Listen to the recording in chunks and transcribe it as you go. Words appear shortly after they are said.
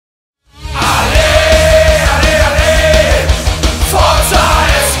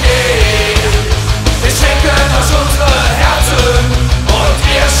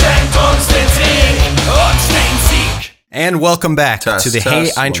And welcome back to the Hey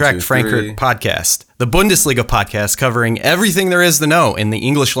Test. Eintracht 1, 2, Frankfurt 3. podcast, the Bundesliga podcast covering everything there is to know in the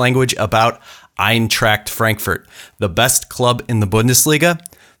English language about Eintracht Frankfurt, the best club in the Bundesliga,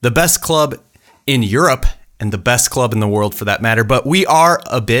 the best club in Europe, and the best club in the world for that matter. But we are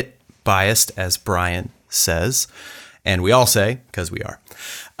a bit biased, as Brian says, and we all say, because we are.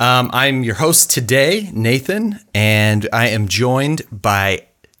 I'm your host today, Nathan, and I am joined by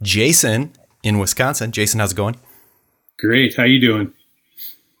Jason in Wisconsin. Jason, how's it going? Great. How you doing?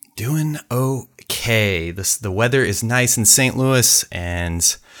 Doing okay. The weather is nice in St. Louis,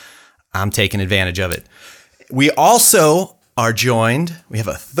 and I'm taking advantage of it. We also are joined. We have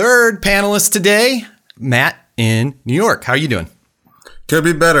a third panelist today, Matt in New York. How are you doing? Could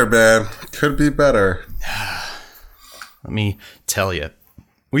be better, man. Could be better. Let me tell you,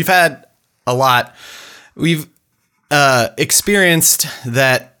 we've had a lot. We've experienced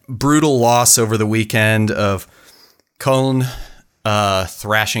that brutal loss over the weekend of Köln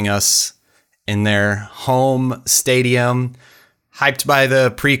thrashing us in their home stadium, hyped by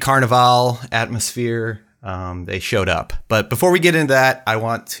the pre-Carnival atmosphere. They showed up. But before we get into that, I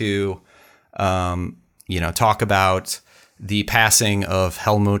want to, talk about the passing of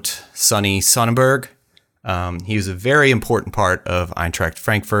Helmut Sonny Sonnenberg. He was a very important part of Eintracht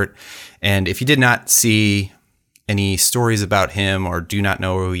Frankfurt. And if you did not see any stories about him or do not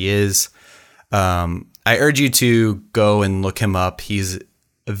know who he is, I urge you to go and look him up. He's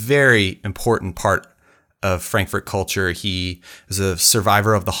a very important part of Frankfurt culture. He was a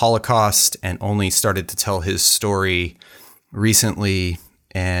survivor of the Holocaust and only started to tell his story recently.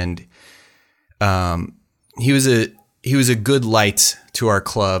 And he was a good light to our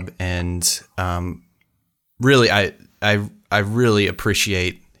club. And really, I really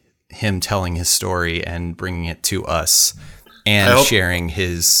appreciate him telling his story and bringing it to us and sharing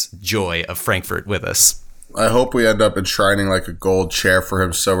his joy of Frankfurt with us. I hope we end up enshrining like a gold chair for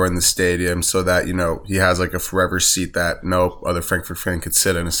him somewhere in the stadium so that, he has like a forever seat that no other Frankfurt fan could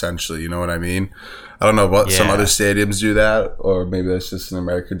sit in, essentially. You know what I mean? I don't know what some other stadiums do that, or maybe that's just an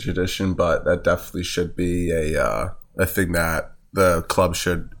American tradition, but that definitely should be a thing that the club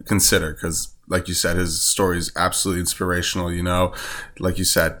should consider because, like you said, his story is absolutely inspirational, Like you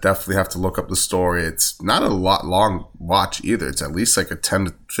said, definitely have to look up the story. It's not a long watch either. It's at least like a 10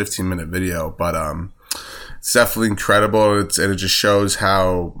 to 15 minute video, but it's definitely incredible. And it just shows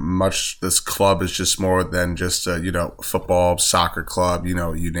how much this club is just more than just a, football, soccer club,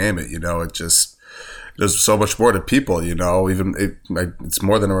 you name it, it just, there's so much more to people, even it's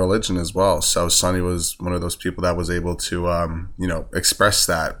more than a religion as well. So Sonny was one of those people that was able to, express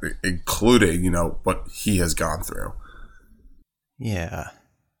that, including, what he has gone through. Yeah.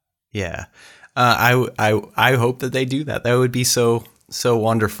 Yeah. I hope that they do that. That would be so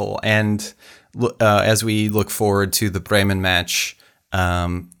wonderful. And as we look forward to the Bremen match,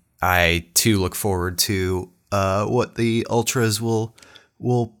 I too look forward to what the Ultras will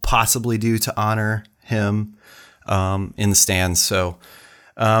possibly do to honor him in the stands. So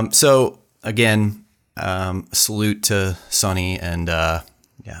again, salute to Sonny, and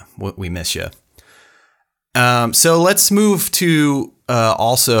we miss you. So let's move to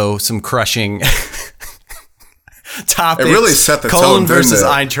also some crushing topics. It really set the Köln tone versus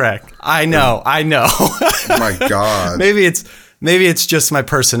Eintracht. I know. Oh my God. Maybe it's just my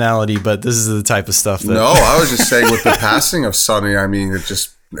personality, but this is the type of stuff that. No, I was just saying with the passing of Sonny, I mean, it was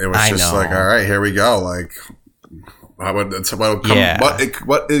just like, all right, here we go. Like, what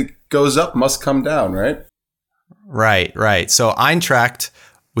it goes up must come down, right? Right. So Eintracht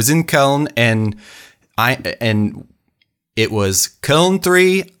was in Köln, and it was Köln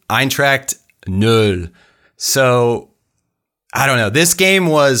 3, Eintracht 0. So I don't know. This game,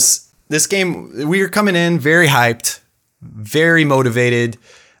 we were coming in very hyped, very motivated,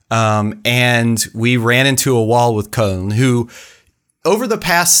 and we ran into a wall with Köln, who over the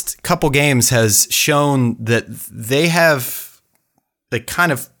past couple games has shown that they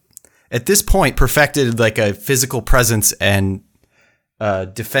kind of, at this point, perfected like a physical presence and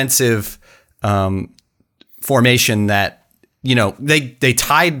defensive formation that, they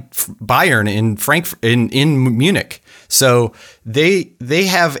tied Bayern in Frankfurt in Munich. So they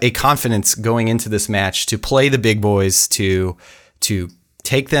have a confidence going into this match to play the big boys, to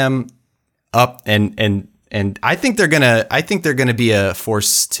take them up, and I think they're gonna be a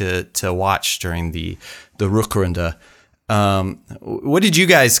force to watch during the Rückrunde. What did you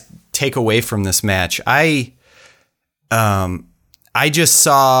guys take away from this match? I just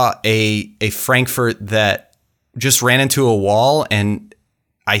saw a Frankfurt that just ran into a wall, and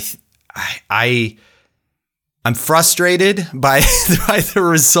I'm frustrated by the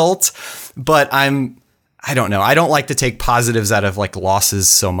result, but I'm I don't know. I don't like to take positives out of like losses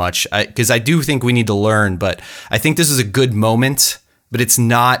so much because I do think we need to learn, but I think this is a good moment, but it's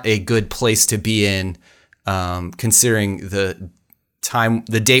not a good place to be in, considering the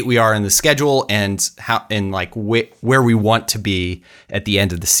date we are in the schedule and how, and like where we want to be at the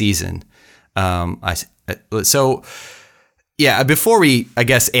end of the season. So yeah, before we, I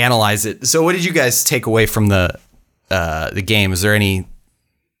guess, analyze it. So what did you guys take away from the game? Is there any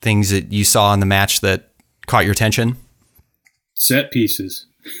things that you saw in the match that caught your attention? Set pieces.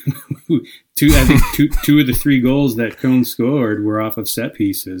 I think two of the 3 goals that Cone scored were off of set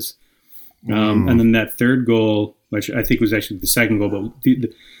pieces. And then that third goal, which I think was actually the second goal,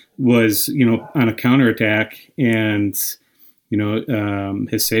 but was, on a counterattack, and,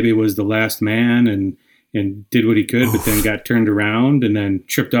 Hasebe was the last man and did what he could, but then got turned around and then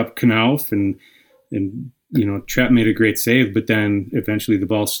tripped up Knauf and Trapp made a great save, but then eventually the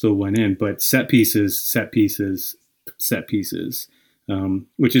ball still went in. But set pieces,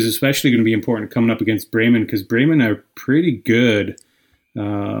 which is especially going to be important coming up against Bremen, because Bremen are pretty good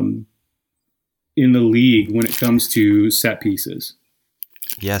in the league when it comes to set pieces.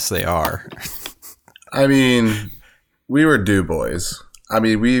 Yes, they are. I mean, we were due, boys. I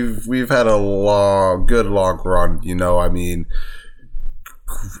mean, we've had a good long run. I mean,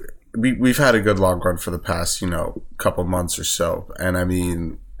 we've had a good long run for the past, couple months or so. And I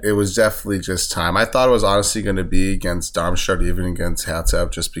mean, it was definitely just time. I thought it was honestly going to be against Darmstadt, even against Hertha,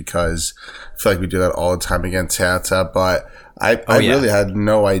 just because I feel like we do that all the time against Hertha. But I really had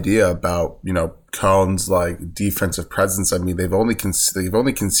no idea about, Cone's like defensive presence. I mean, they've only conceded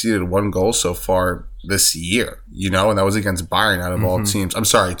 1 goal so far this year, and that was against Bayern out of all teams. I'm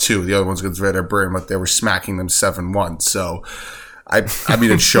sorry, 2. The other one's against Werder Bremen, but they were smacking them 7-1. So I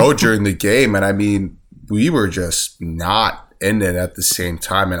mean, it showed during the game, and I mean, we were just not in it at the same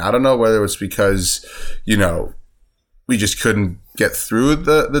time. And I don't know whether it was because, we just couldn't get through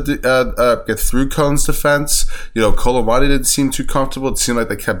get through Cone's defense. Colomani didn't seem too comfortable. It seemed like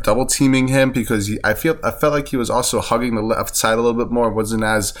they kept double teaming him because I felt like he was also hugging the left side a little bit more. It wasn't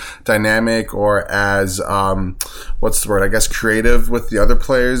as dynamic or as what's the word? I guess creative with the other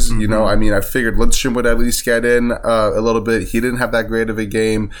players. I mean, I figured Lindstrom would at least get in a little bit. He didn't have that great of a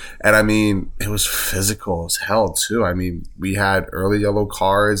game, and I mean, it was physical as hell too. I mean, we had early yellow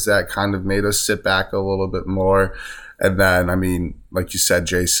cards that kind of made us sit back a little bit more. And then, I mean, like you said,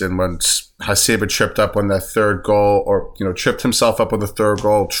 Jason, when Hasebe tripped up on that third goal, or, tripped himself up on the third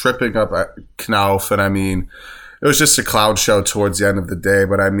goal, tripping up at Knauf. And I mean, it was just a clown show towards the end of the day.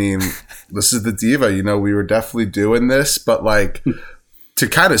 But I mean, this is the diva, we were definitely doing this. But like, to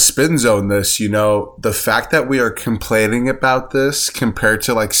kind of spin zone this, the fact that we are complaining about this compared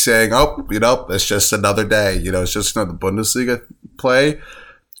to like saying, oh, it's just another day, it's just another Bundesliga play,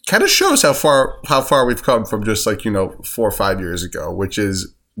 kind of shows how far we've come from just like, 4 or 5 years ago, which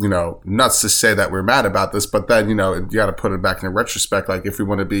is, nuts to say that we're mad about this. But then, you got to put it back in retrospect. Like, if we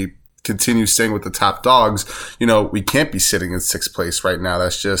want to continue staying with the top dogs, we can't be sitting in 6th place right now.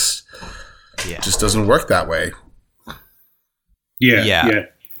 That's just doesn't work that way. Yeah,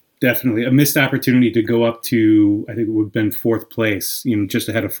 definitely. A missed opportunity to go up to, I think it would have been 4th place, just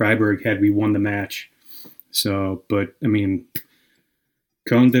ahead of Freiburg had we won the match. So, but I mean,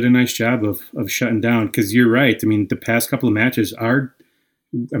 Cone did a nice job of shutting down, because you're right. I mean, the past couple of matches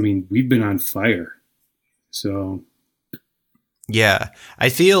we've been on fire. So, yeah, I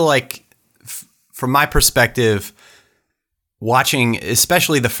feel like from my perspective, watching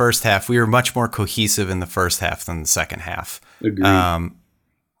especially the first half, we were much more cohesive in the first half than the second half. Agreed.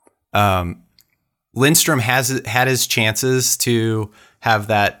 Lindstrom had his chances to have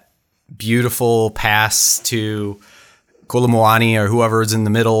that beautiful pass to Kolomoani or whoever is in the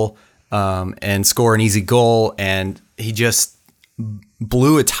middle, and score an easy goal, and he just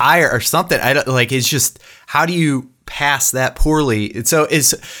blew a tire or something. It's just, how do you pass that poorly?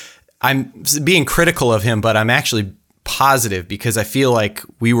 I'm being critical of him, but I'm actually positive because I feel like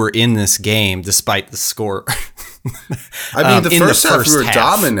we were in this game despite the score. I mean, the first half we were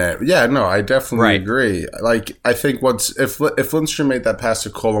dominant. Yeah, no, I definitely agree. Like, I think if Lindstrom made that pass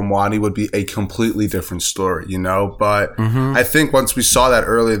to Kolomoani, would be a completely different story, But I think once we saw that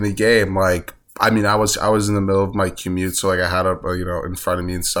early in the game, like, I mean, I was in the middle of my commute, so like I had in front of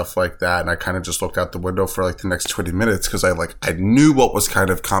me and stuff like that, and I kind of just looked out the window for like the next 20 minutes because I knew what was kind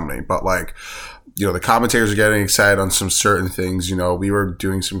of coming, but like, the commentators are getting excited on some certain things. We were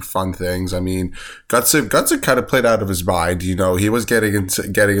doing some fun things. I mean, Gutze kind of played out of his mind. He was getting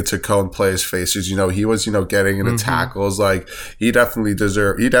into Cone players' faces. He was, getting into tackles. Like, he definitely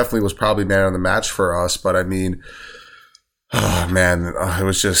was probably man of the match for us. But I mean, Oh man, it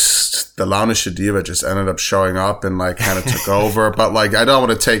was just the Launa Shadiva just ended up showing up and like kind of took over. But like, I don't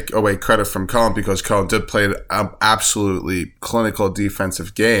want to take away credit from Cone because Cone did play an absolutely clinical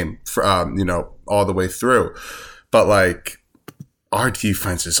defensive game, for, all the way through. But like, our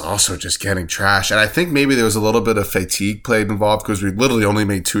defense is also just getting trash. And I think maybe there was a little bit of fatigue played involved because we literally only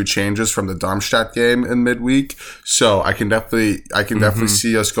made 2 changes from the Darmstadt game in midweek. So I can definitely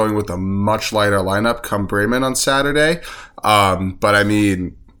see us going with a much lighter lineup come Bremen on Saturday. But I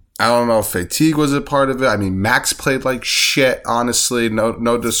mean, I don't know if fatigue was a part of it. I mean, Max played like shit, honestly.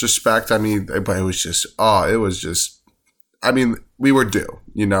 No disrespect. I mean, but it was just, I mean, we were due,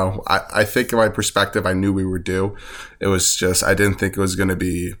 I think in my perspective, I knew we were due. It was just, I didn't think it was going to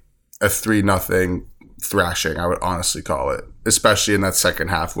be a 3-0 thrashing, I would honestly call it, especially in that second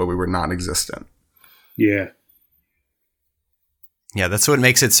half where we were non-existent. Yeah. Yeah, that's what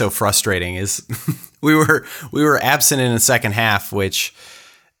makes it so frustrating is we were absent in the second half, which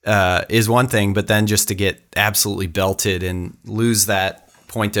is one thing, but then just to get absolutely belted and lose that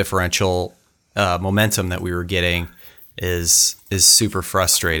point differential momentum that we were getting is super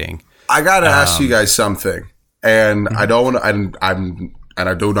frustrating. I gotta ask you guys something, and I don't want to.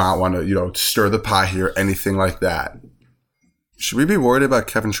 I do not want to, stir the pot here, anything like that. Should we be worried about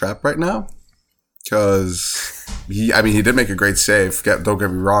Kevin Trapp right now? Because he did make a great save. Don't get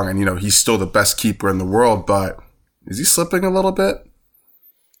me wrong, and he's still the best keeper in the world. But is he slipping a little bit?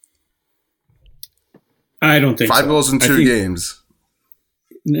 I don't think 5 goals in 2 games.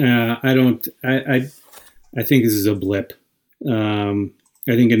 I don't. I think this is a blip. I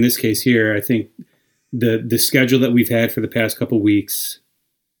think in this case here, I think the schedule that we've had for the past couple of weeks,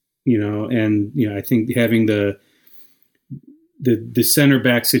 I think having the center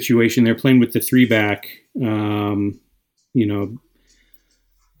back situation, they're playing with the 3-back.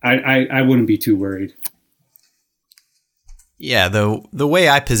 I wouldn't be too worried. Yeah, the way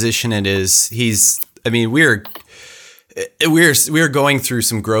I position it is we're going through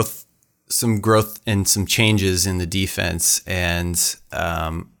some growth and some changes in the defense, and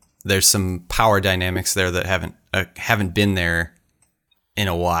there's some power dynamics there that haven't been there in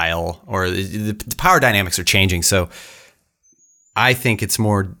a while, or the power dynamics are changing. So I think it's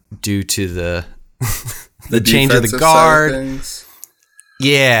more due to the change of the guard.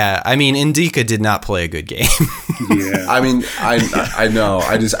 Yeah, Ndika did not play a good game. Yeah, I know.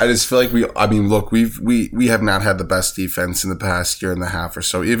 I just feel like we have not had the best defense in the past year and a half or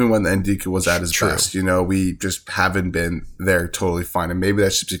so. Even when Ndika was at his best, we just haven't been there totally fine. And maybe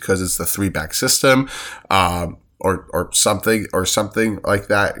that's just because it's the 3-back system, or something like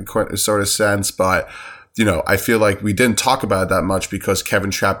that sort of sense. But I feel like we didn't talk about it that much because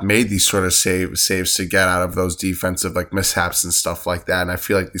Kevin Trapp made these sort of saves to get out of those defensive like mishaps and stuff like that. And I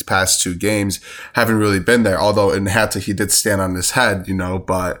feel like these past 2 games haven't really been there. Although in Hatta he did stand on his head,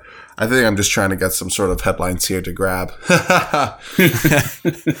 but I think I'm just trying to get some sort of headlines here to grab.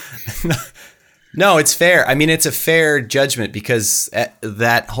 No, it's fair. It's a fair judgment because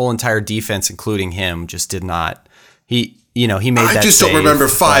that whole entire defense, including him, just did not. He made that. I just don't remember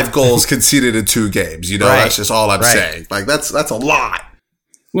 5 goals conceded in 2 games. Right. That's just all I'm saying. Like that's a lot.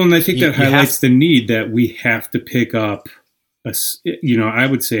 Well, and I think that highlights the need that we have to pick up I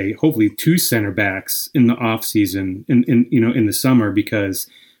would say hopefully 2 center backs in the off season in the summer because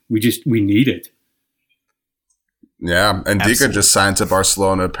we need it. Yeah, and Dika just signed to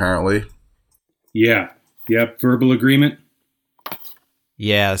Barcelona apparently. Yeah. Yep. Verbal agreement.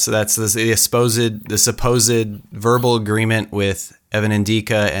 Yeah, so that's the supposed verbal agreement with Evan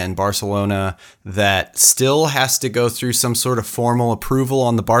Ndika and Barcelona that still has to go through some sort of formal approval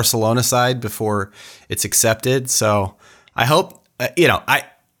on the Barcelona side before it's accepted. So I hope I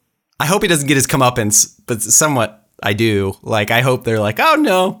hope he doesn't get his comeuppance, but somewhat I do. Like I hope they're like, oh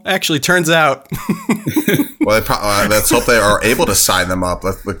no, actually turns out. Well, let's hope they are able to sign them up.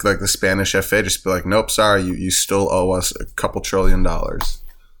 Let's look like the Spanish FA, just be like, nope, sorry, you still owe us a couple $1 trillion.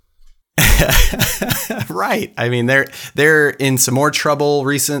 Right. They're in some more trouble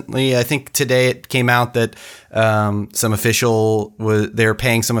recently. I think today it came out that they're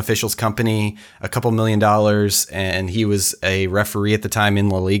paying some official's company a couple $1 million, and he was a referee at the time in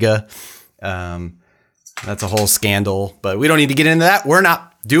La Liga. That's a whole scandal, but we don't need to get into that. We're not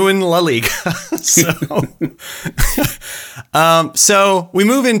doing La Liga. So we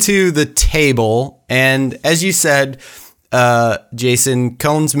move into the table, and as you said, Jason,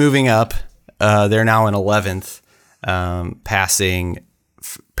 Cone's moving up. They're now in 11th, passing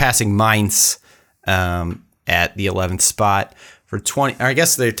Mainz at the 11th spot for 20. I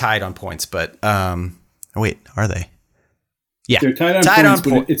guess they're tied on points, but wait, are they? Yeah, they're tied on points,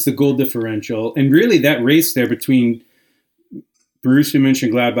 but it's the goal differential, and really that race there between Borussia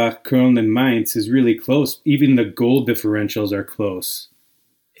Mönchengladbach, Köln, and Mainz is really close. Even the goal differentials are close.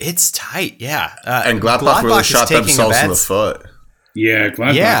 It's tight, yeah. And Gladbach really shot themselves in the foot. Yeah,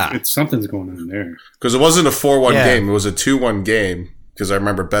 Gladbach, something's going on there. Because it wasn't a 4-1 game. It was a 2-1 game. Because I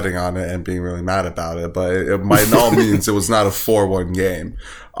remember betting on it and being really mad about it. But it by no means, it was not a 4-1 game.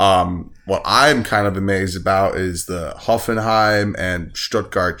 What I'm kind of amazed about is the Hoffenheim and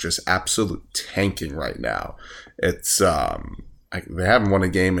Stuttgart just absolute tanking right now. It's they haven't won a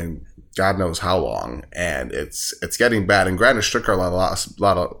game in God knows how long, and it's getting bad. And granted, Stuttgart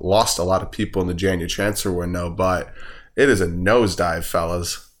lost a lot of people in the January transfer window, but it is a nosedive,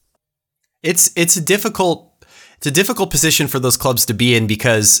 fellas. It's a difficult position for those clubs to be in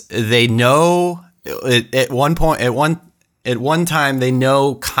because they know at one time they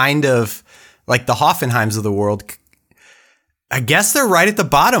know kind of like the Hoffenheims of the world. I guess they're right at the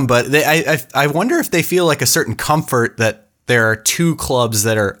bottom, but I wonder if they feel like a certain comfort that there are two clubs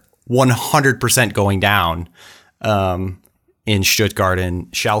that are 100% going down in Stuttgart and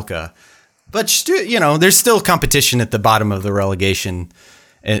Schalke. But, there's still competition at the bottom of the relegation,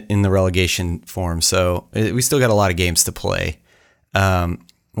 in the relegation form. So we still got a lot of games to play.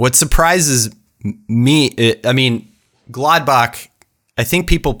 What surprises me, Gladbach, I think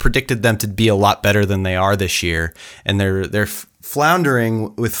people predicted them to be a lot better than they are this year. And they're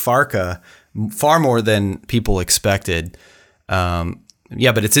floundering with Farke far more than people expected.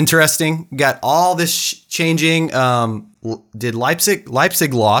 But it's interesting. Got all this changing. Did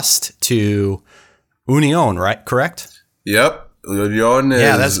Leipzig lost to Union, right? Correct? Yep. Union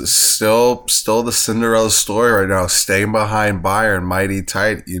is still the Cinderella story right now, staying behind Bayern mighty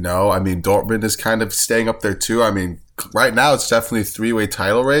tight, Dortmund is kind of staying up there too. Right now it's definitely a three-way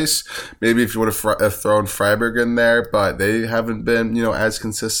title race. Maybe if you would have thrown Freiburg in there, but they haven't been, as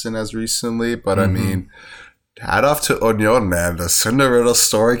consistent as recently. But hat off to Union, man. The Cinderella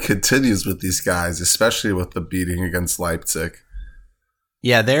story continues with these guys, especially with the beating against Leipzig.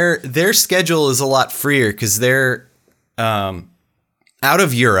 Yeah, their schedule is a lot freer because they're out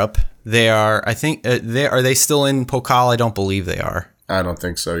of Europe. They are, I think, are they still in Pokal? I don't believe they are. I don't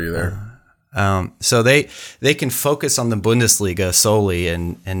think so either. So they can focus on the Bundesliga solely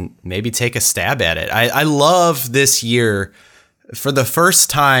and maybe take a stab at it. I love this year for the first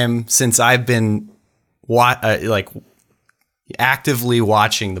time since I've been actively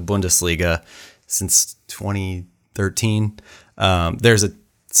watching the Bundesliga since 2013. There's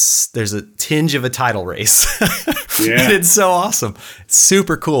a tinge of a title race. Yeah. It's so awesome. It's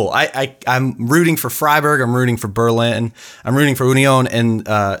super cool. I'm rooting for Freiburg. I'm rooting for Berlin. I'm rooting for Union and,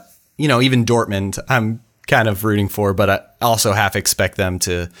 even Dortmund I'm kind of rooting for, but I also half expect them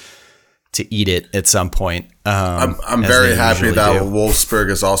to eat it at some point. I'm very happy that Wolfsburg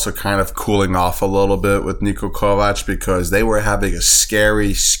is also kind of cooling off a little bit with Niko Kovac because they were having a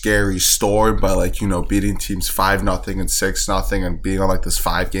scary, scary storm by beating teams 5-0 and 6-0 and being on this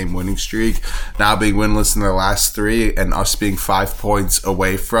 5-game winning streak. Now being winless in their last 3 and us being 5 points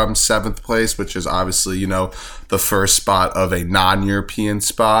away from 7th place, which is obviously, the first spot of a non-European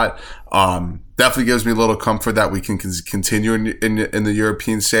spot. Definitely gives me a little comfort that we can continue in the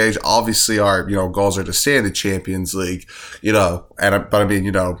European stage. Obviously, our goals are to stay in the Champions League, I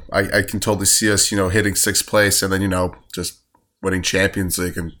can totally see us hitting 6th place and then just winning Champions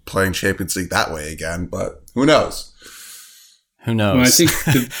League and playing Champions League that way again. But who knows? Who knows? Well, I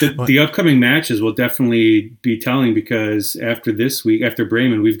think the upcoming matches will definitely be telling because after this week, after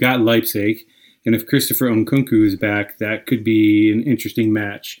Bremen, we've got Leipzig, and if Christopher Nkunku is back, that could be an interesting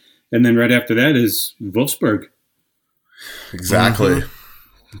match. And then right after that is Wolfsburg. Exactly.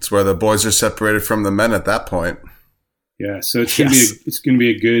 Mm-hmm. It's where the boys are separated from the men at that point. Yeah, so it's going to be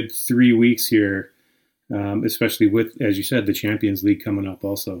a good 3 weeks here, especially with, as you said, the Champions League coming up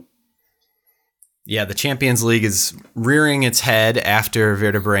also. Yeah, the Champions League is rearing its head after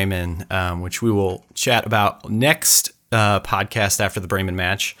Werder Bremen, which we will chat about next podcast after the Bremen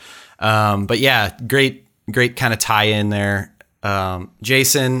match. But yeah, great kind of tie in there.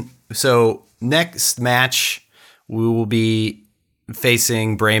 Jason, so next match we will be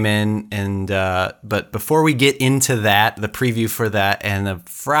facing Bremen and but before we get into that, the preview for that and the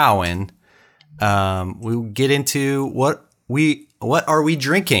Frauen, we'll get into what are we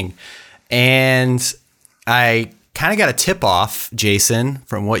drinking? And I kind of got a tip off, Jason,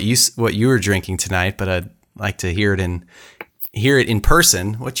 from what you were drinking tonight, but I'd like to hear it in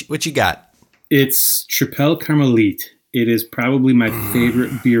person. What you got? It's Tripel Karmeliet. It is probably my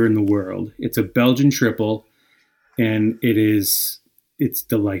favorite beer in the world. It's a Belgian triple, and it's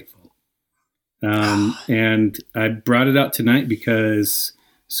delightful. And I brought it out tonight because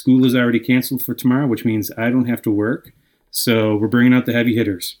school is already canceled for tomorrow, which means I don't have to work. So we're bringing out the heavy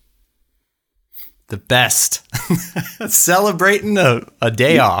hitters. The best. Celebrating a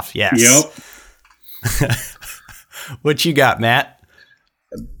day off. Yes. Yep. What you got, Matt?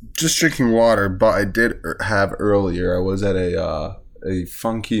 Just drinking water, but I did have earlier. I was at a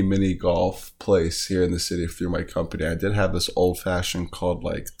funky mini golf place here in the city through my company. I did have this old fashioned called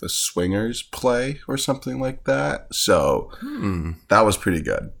like the Swingers play or something like that. So that was pretty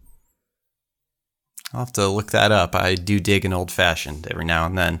good. I'll have to look that up. I do dig an old fashioned every now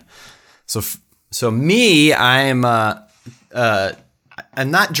and then. So me, I'm not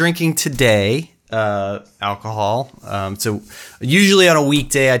drinking today. Alcohol. So usually on a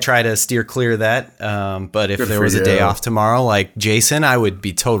weekday, I try to steer clear of that. But if there was a day off tomorrow, like Jason, I would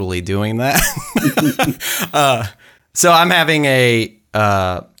be totally doing that. So I'm having a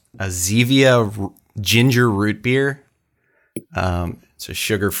Zevia ginger root beer. It's a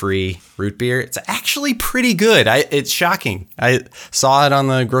sugar-free root beer. It's actually pretty good. It's shocking. I saw it on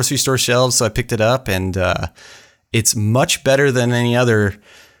the grocery store shelves, so I picked it up, and it's much better than any other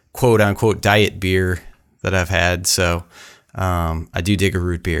quote unquote diet beer that I've had. So I do dig a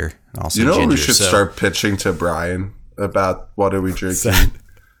root beer. And also ginger, we should start pitching to Brian about what are we drinking?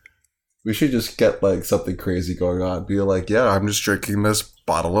 We should just get like something crazy going on. Be like, yeah, I'm just drinking this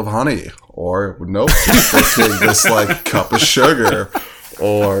bottle of honey, or nope, just drinking this like cup of sugar,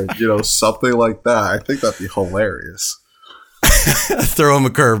 or something like that. I think that'd be hilarious. Throw him a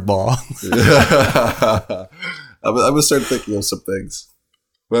curveball. I'm gonna start thinking of some things.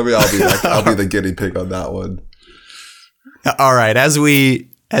 Maybe I'll be the guinea pig on that one. All right, as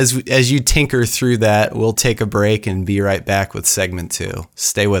you tinker through that, we'll take a break and be right back with segment 2.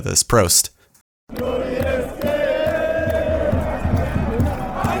 Stay with us. Prost.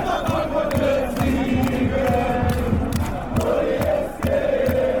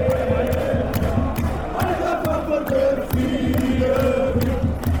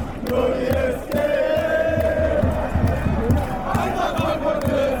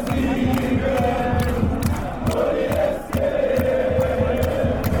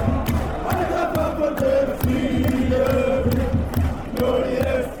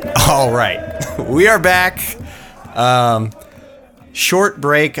 All right, we are back. Short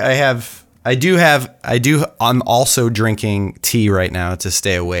break. I'm also drinking tea right now to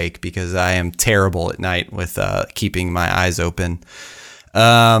stay awake because I am terrible at night with keeping my eyes open.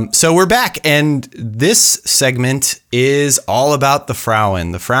 So we're back, and this segment is all about the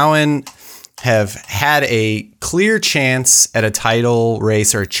Frauen. The Frauen have had a clear chance at a title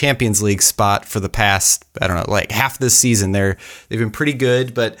race or a Champions League spot for the past, like half this season. They've been pretty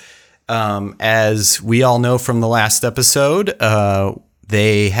good, but as we all know from the last episode,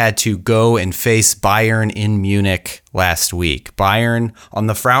 they had to go and face Bayern in Munich last week. Bayern on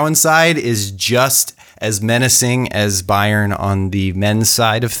the Frauen side is just as menacing as Bayern on the men's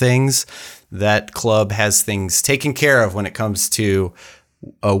side of things. That club has things taken care of when it comes to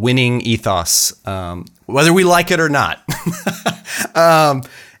a winning ethos, whether we like it or not.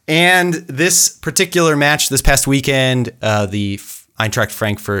 And this particular match this past weekend, the Eintracht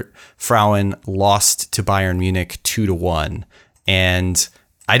Frankfurt Frauen lost to Bayern Munich 2-1. And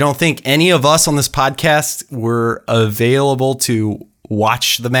I don't think any of us on this podcast were available to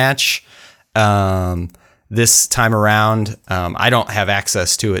watch the match this time around. I don't have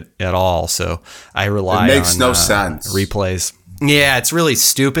access to it at all, so I rely on no sense. Replays. Yeah, it's really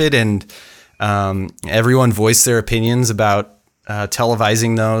stupid, and everyone voiced their opinions about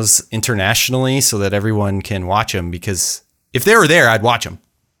televising those internationally so that everyone can watch them, because if they were there, I'd watch them,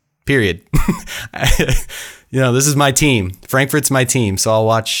 period. This is my team. Frankfurt's my team, so I'll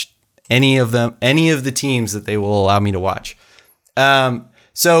watch any of the teams that they will allow me to watch.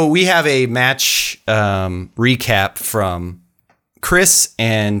 So we have a match recap from Chris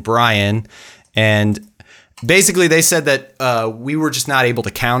and Brian, and basically they said that we were just not able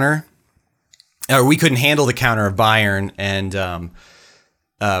to counter, or we couldn't handle the counter of Bayern, and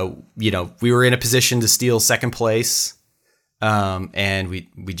we were in a position to steal second place, and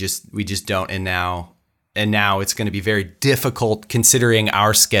we just don't, and now it's going to be very difficult considering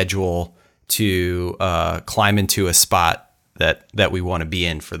our schedule to climb into a spot that we want to be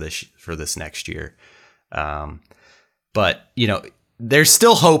in for this next year. But there's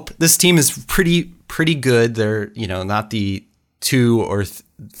still hope. This team is pretty good. They're not the two or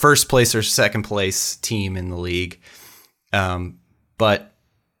first place or second place team in the league, but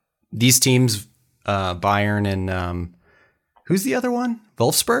these teams, Bayern and who's the other one?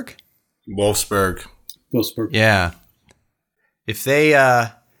 Wolfsburg. Yeah. If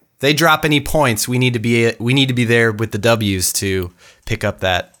they drop any points, we need to be there with the W's to pick up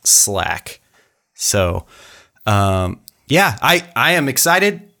that slack. So, Yeah, I am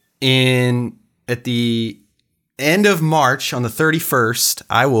excited. At the end of March, on the 31st,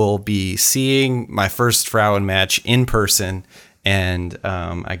 I will be seeing my first Frauen match in person, and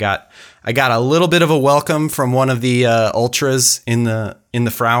I got a little bit of a welcome from one of the ultras in the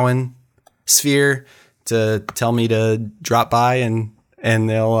Frauen sphere to tell me to drop by, and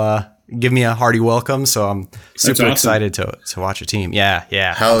they'll give me a hearty welcome. So I'm super excited to watch a team. Yeah.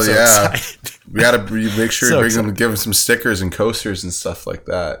 Hell yeah. We got to make sure to bring them, give them some stickers and coasters and stuff like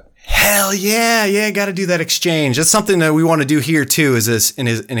that. Hell yeah. Got to do that exchange. That's something that we want to do here too, is this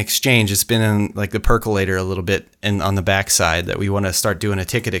an exchange. It's been in like the percolator a little bit, and on the backside that we want to start doing a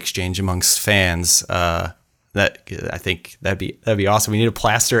ticket exchange amongst fans. That I think that'd be awesome. We need a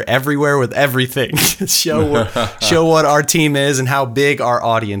plaster everywhere with everything. show what our team is and how big our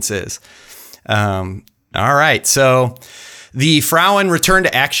audience is. All right, so the Frauen return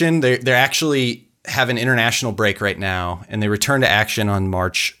to action. They're actually have an international break right now, and they return to action on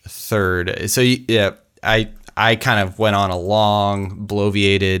March 3rd. So yeah, I kind of went on a long,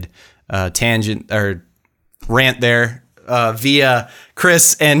 bloviated tangent or rant there. Via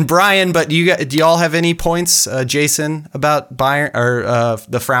Chris and Brian, but do y'all have any points, Jason, about Bayern or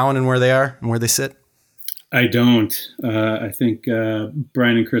the Frauen and where they are and where they sit? I don't. I think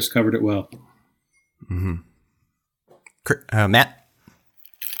Brian and Chris covered it well. Mm-hmm. Matt?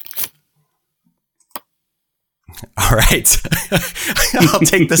 All right. I'll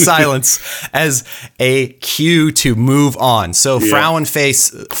take the silence as a cue to move on. So Frauen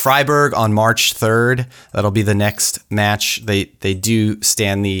face Freiburg on March 3rd. That'll be the next match. They do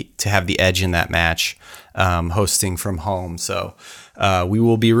stand to have the edge in that match, hosting from home. So we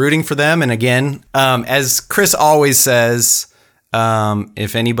will be rooting for them. And again, as Chris always says,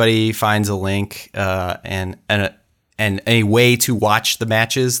 if anybody finds a link and a way to watch the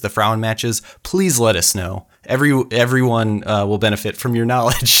matches, the Frauen matches, please let us know. Everyone will benefit from your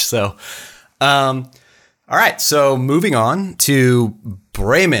knowledge. So, all right. So moving on to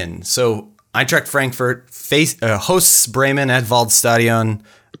Bremen. So Eintracht Frankfurt hosts Bremen at Waldstadion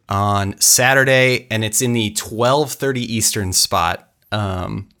on Saturday, and it's in the 12:30 Eastern spot,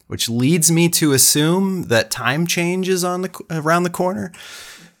 which leads me to assume that time change is around the corner.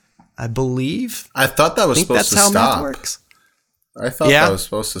 I believe. I thought that was supposed to stop. That's how math works. I thought that was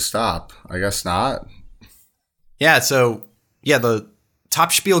supposed to stop. I guess not. Yeah, so the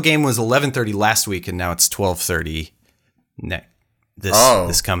Top Spiel game was 11:30 last week, and now it's 12:30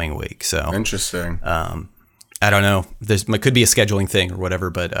 this coming week. So interesting. I don't know. It could be a scheduling thing or whatever,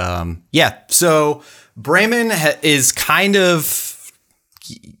 but So Bremen is kind of,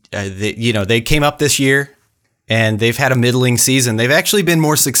 they came up this year, and they've had a middling season. They've actually been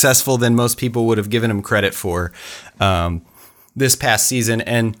more successful than most people would have given them credit for this past season,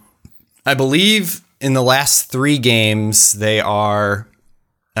 and I believe in the last 3 games, they've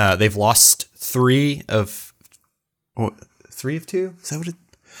lost 3 of 2. Is that what it?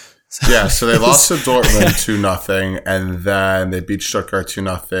 Yeah, so they lost to Dortmund 2-0, and then they beat Stuttgart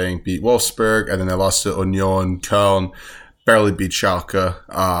 2-0, beat Wolfsburg, and then they lost to Union Köln, barely beat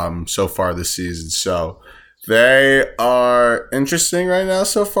Schalke so far this season. So they are interesting right now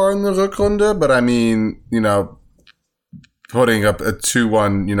so far in the Rückrunde, but I mean, putting up a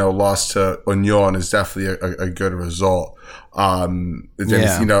 2-1, loss to Union is definitely a good result.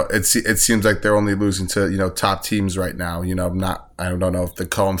 It seems like they're only losing to, top teams right now. I don't know if the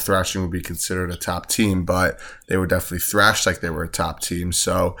Köln thrashing would be considered a top team, but they were definitely thrashed like they were a top team.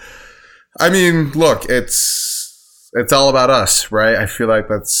 So, I mean, look, it's all about us, right? I feel like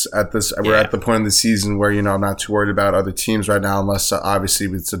we're at the point in the season where, I'm not too worried about other teams right now, unless obviously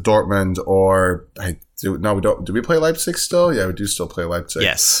it's a Dortmund or we don't. Do we play Leipzig still? Yeah, we do still play Leipzig.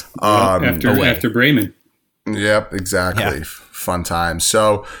 Yes. After Bremen. Yep, exactly. Yeah. Fun time.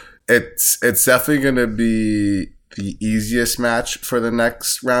 So it's definitely going to be the easiest match for the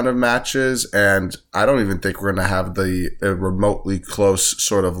next round of matches, and I don't even think we're going to have the remotely close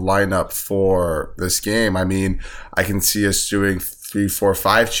sort of lineup for this game. I mean, I can see us doing 3, 4,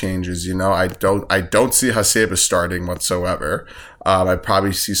 5 changes. I don't see Hasebe starting whatsoever. I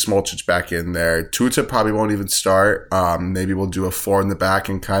probably see Smolcic back in there. Tuta probably won't even start. Maybe we'll do a 4 in the back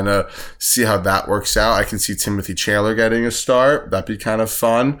and kind of see how that works out. I can see Timothy Chandler getting a start. That'd be kind of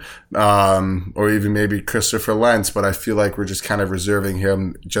fun. Or even maybe Christopher Lentz, but I feel like we're just kind of reserving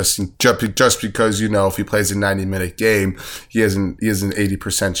him just because, if he plays a 90-minute game, he has an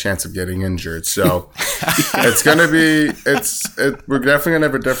 80% chance of getting injured. So it's going to be, we're definitely going to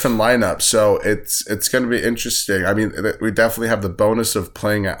have a different lineup. So it's going to be interesting. I mean, we definitely have the bonus of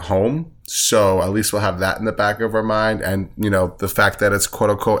playing at home, so at least we'll have that in the back of our mind, and the fact that it's quote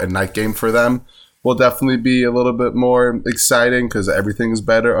unquote a night game for them will definitely be a little bit more exciting because everything's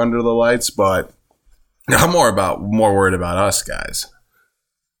better under the lights. But I'm more worried about us guys.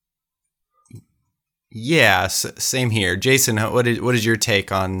 Yeah, same here. Jason, what is your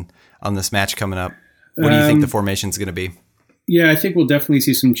take on this match coming up? What do you think the formation is going to be? Yeah, I think we'll definitely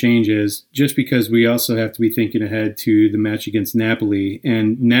see some changes just because we also have to be thinking ahead to the match against Napoli.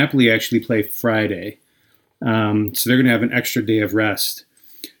 And Napoli actually play Friday. So they're going to have an extra day of rest.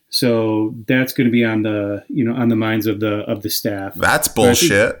 So that's going to be on the minds of the staff. That's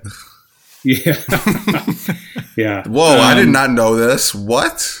bullshit. Yeah. Yeah. Whoa, I did not know this.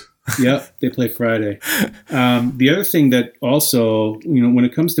 What? Yep, they play Friday. The other thing that also, when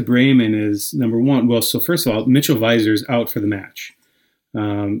it comes to Bremen is, number one, well, so first of all, Mitchell Weiser's out for the match.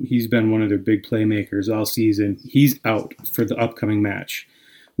 He's been one of their big playmakers all season. He's out for the upcoming match,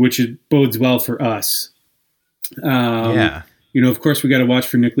 which bodes well for us. Yeah. Of course, we got to watch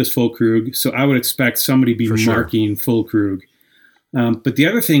for Nicholas Füllkrug, so I would expect somebody to be marking Füllkrug. But the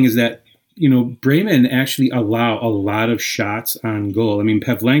other thing is that, Bremen actually allow a lot of shots on goal. I mean,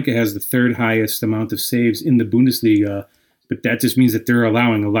 Pavlenka has the third highest amount of saves in the Bundesliga, but that just means that they're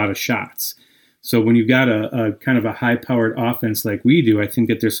allowing a lot of shots. So when you've got a kind of a high-powered offense like we do, I think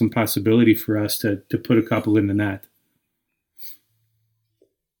that there's some possibility for us to put a couple in the net.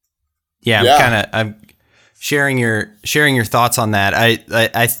 Yeah. I'm sharing your thoughts on that.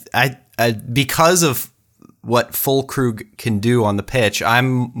 I because of what Füllkrug can do on the pitch,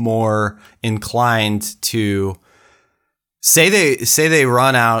 I'm more inclined to say they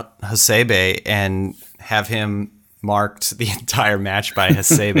run out Hasebe and have him marked the entire match by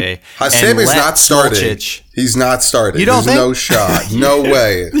Hasebe. Hasebe's not starting. He's not starting. You don't There's think? no shot. No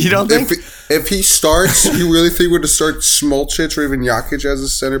way. You don't think? If he starts, you really think we're to start Smolcic or even Jakic as a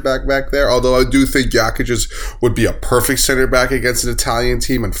center back there? Although I do think Jakic would be a perfect center back against an Italian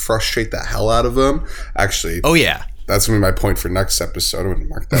team and frustrate the hell out of them. Actually, oh yeah, that's going to be my point for next episode. I'm going to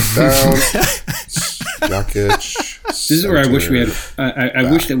mark that down. Jakic. This is where I wish we had.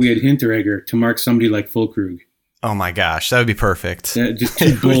 I wish that we had Hinteregger to mark somebody like Füllkrug. Oh my gosh, that would be perfect. Just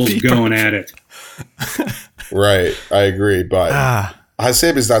two bulls going at it. Right, I agree, but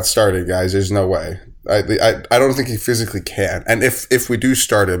Hasebe's not starting, guys. There's no way. I don't think he physically can. And if we do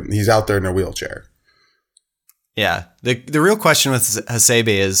start him, he's out there in a wheelchair. Yeah, the real question with Hasebe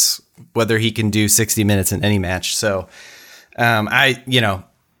is whether he can do 60 minutes in any match. So, I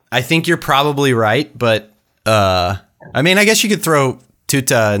think you're probably right, but I guess you could throw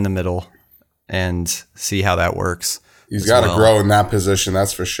Tuta in the middle and see how that works. He's got to grow in that position,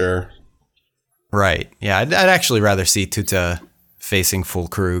 that's for sure. Right. Yeah, I'd actually rather see Tuta facing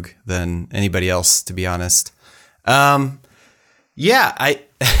Füllkrug than anybody else, to be honest. The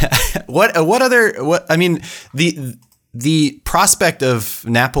prospect of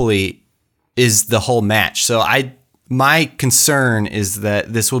Napoli is the whole match. So my concern is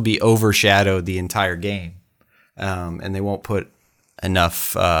that this will be overshadowed the entire game. And they won't put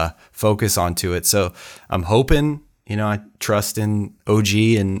enough focus onto it. So I'm hoping, I trust in OG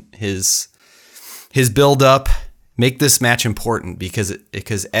and his build up. Make this match important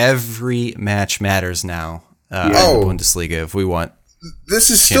because every match matters now in the Bundesliga if we want. This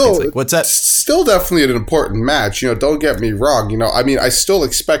is What's that? Still definitely an important match. Don't get me wrong. I still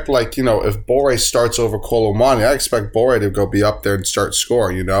expect if Borre starts over Colomani, I expect Borre to be up there and start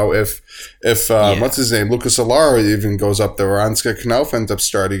scoring. If what's his name, Lucas Alara even goes up there, or Ansgar Knauf ends up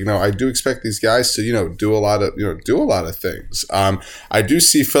starting. I do expect these guys to do a lot of things. I do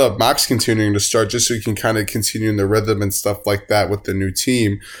see Philip Max continuing to start just so he can kind of continue in the rhythm and stuff like that with the new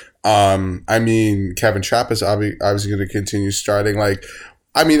team. Kevin Trapp is obviously going to continue starting.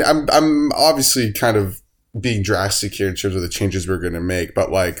 I'm obviously kind of being drastic here in terms of the changes we're going to make, but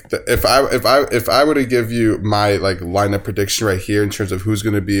if I were to give you my lineup prediction right here in terms of who's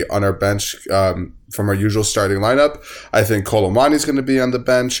going to be on our bench from our usual starting lineup, I think Colomani is going to be on the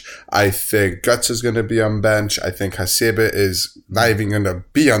bench. I think Guts is going to be on bench. I think Hasebe is not even going to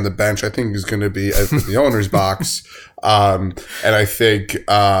be on the bench. I think he's going to be in the owner's box. And I think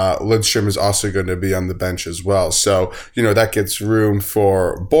Lindstrom is also going to be on the bench as well. So, that gets room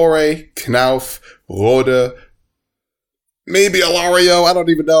for Borre, Knauf, Rode, maybe Alario, I don't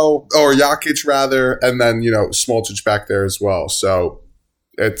even know, or Jakic rather, and then, Smolcic back there as well. So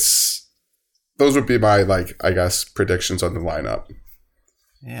those would be my, predictions on the lineup.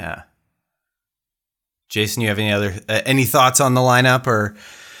 Yeah. Jason, you have any thoughts on the lineup, or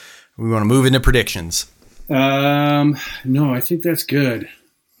we want to move into predictions? No, I think that's good.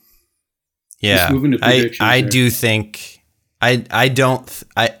 Yeah, Just moving to predictions. I do think I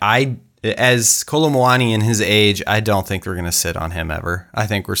as Kolo Muani in his age, I don't think we're going to sit on him ever. I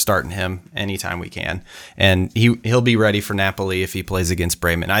think we're starting him anytime we can, and he'll be ready for Napoli if he plays against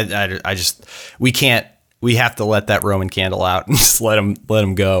Bremen. I just we can't. We have to let that Roman candle out and just let him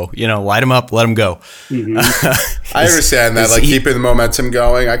go. Light him up, let him go. Mm-hmm. I understand that, like keeping the momentum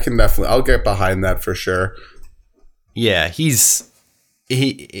going. I'll get behind that for sure. Yeah, you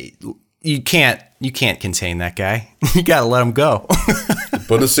can't contain that guy. You got to let him go.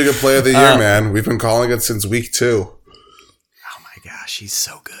 Bundesliga Player of the Year, man. We've been calling it since week 2. Oh my gosh, he's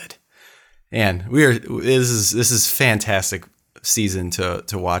so good. And this is fantastic season to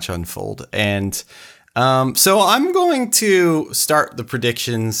watch unfold. And so I'm going to start the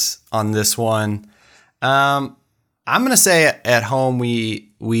predictions on this one. I'm going to say at home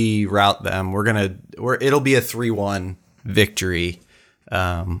we rout them. It'll be a 3-1 victory.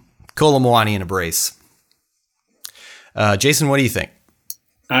 Kolo Muani in a brace. Jason, what do you think?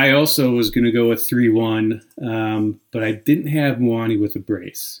 I also was going to go with 3-1, but I didn't have Muani with a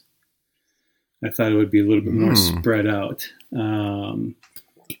brace. I thought it would be a little bit more spread out. And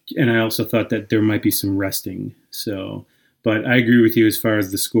I also thought that there might be some resting. But I agree with you as far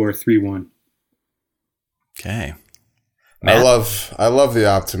as the score, 3-1. Okay. Matt? I love the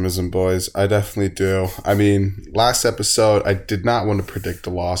optimism, boys. I definitely do. I mean, last episode, I did not want to predict a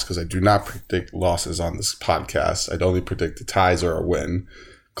loss because I do not predict losses on this podcast. I'd only predict a ties or a win.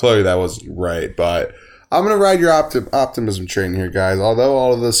 Clearly, that wasn't right, but I'm going to ride your optimism train here, guys. Although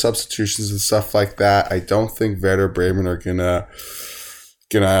all of the substitutions and stuff like that, I don't think Werder Bremen are gonna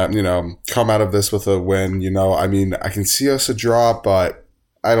come out of this with a win. I mean, I can see us a draw, but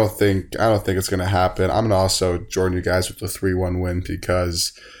I don't think it's going to happen. I'm going to also join you guys with the 3-1 win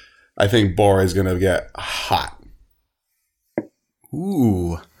because I think Bora is going to get hot.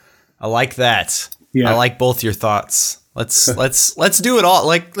 Ooh, I like that. Yeah. I like both your thoughts. Let's do it all.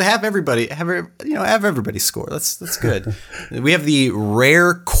 Like have everybody score. That's good. We have the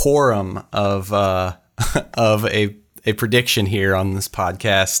rare quorum of a prediction here on this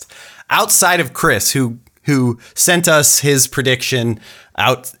podcast outside of Chris, who sent us his prediction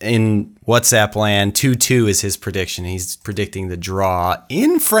out in WhatsApp land. 2-2 is his prediction. He's predicting the draw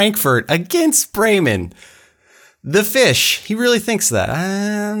in Frankfurt against Bremen. The fish. He really thinks that.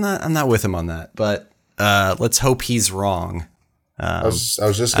 I'm not with him on that, but let's hope he's wrong. I was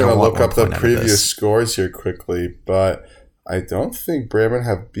just going to look up the previous scores here quickly, but I don't think Bremen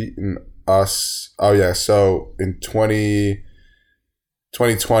have beaten us. Oh yeah, so in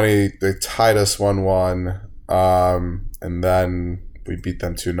 2020 they tied us 1-1, and then we beat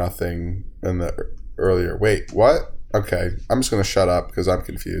them 2-0 in the earlier. Wait, what? Okay, I'm just gonna shut up because I'm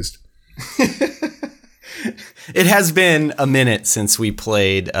confused. It has been a minute since we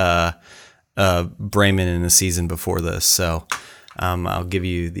played Bremen in the season before this, so I'll give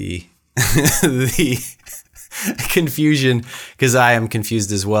you the the confusion because I am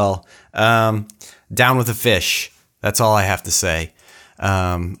confused as well. Down with the fish. That's all I have to say.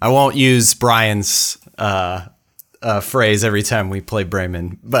 I won't use Brian's phrase every time we play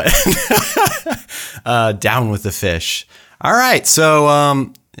Bremen, but down with the fish. All right.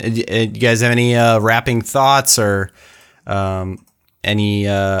 So, you guys have any wrapping thoughts or any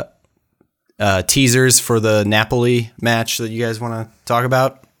teasers for the Napoli match that you guys want to talk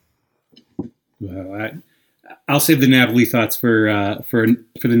about? Well, I'll save the Napoli thoughts for the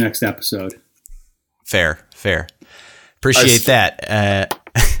next episode. Fair. Appreciate that.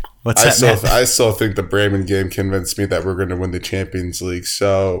 What's that, Matt? I still think the Bremen game convinced me that we're going to win the Champions League.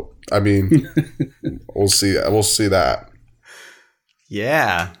 So, I mean, we'll see. We'll see that.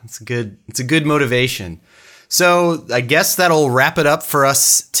 Yeah, it's a good motivation. So I guess that'll wrap it up for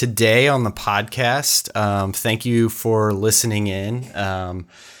us today on the podcast. Thank you for listening in.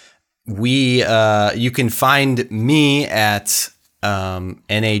 You can find me at NAJAKWA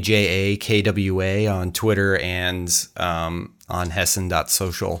on Twitter and on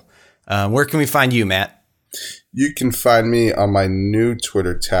Hessen.social. Where can we find you, Matt? You can find me on my new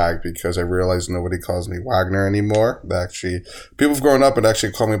Twitter tag because I realize nobody calls me Wagner anymore. Actually, people have grown up and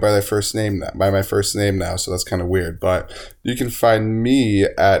actually call me by their first name now, by my first name now, so that's kind of weird. But you can find me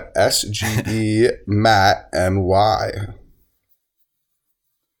at SGEMattNY.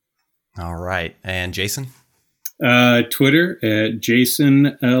 All right. And Jason? Twitter at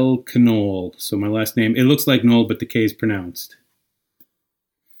Jason L. Knoll. So my last name, it looks like Knoll, but the K is pronounced.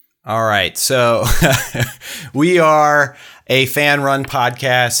 All right. So we are a fan-run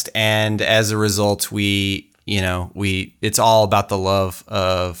podcast, and as a result, it's all about the love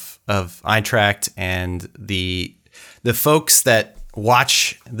of Eintracht and the folks that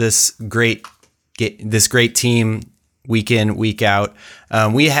watch this great team week in, week out.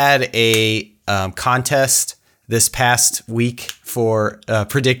 We had a contest this past week for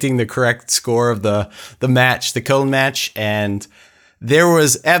predicting the correct score of the match, the Cone match, and there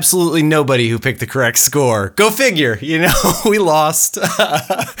was absolutely nobody who picked the correct score. Go figure, we lost.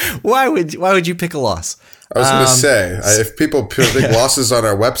 Why would you pick a loss? I was going to say, if people predict losses on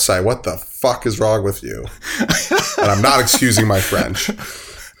our website, what the fuck is wrong with you? And I'm not excusing my French.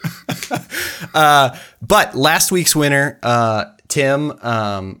 But last week's winner, Tim,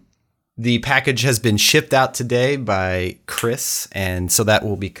 the package has been shipped out today by Chris, and so that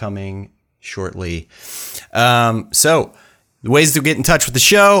will be coming shortly. So the ways to get in touch with the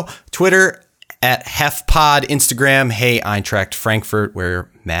show: Twitter at HefPod, Instagram, Hey Eintracht Frankfurt, where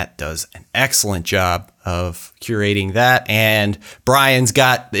Matt does an excellent job of curating that, and Brian's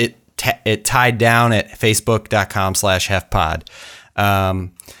got it tied down at facebook.com/HefPod.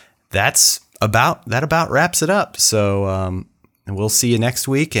 That about wraps it up. So we'll see you next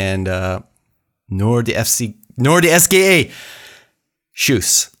week, and Nord die SGA.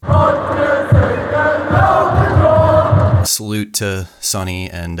 Tschüss. Salute to Sonny,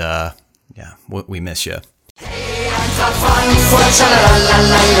 and we miss you. Hey, Eintracht Frankfurt, sha la la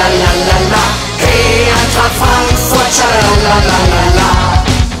la la la la. Hey, Eintracht Frankfurt, sha la la la la la.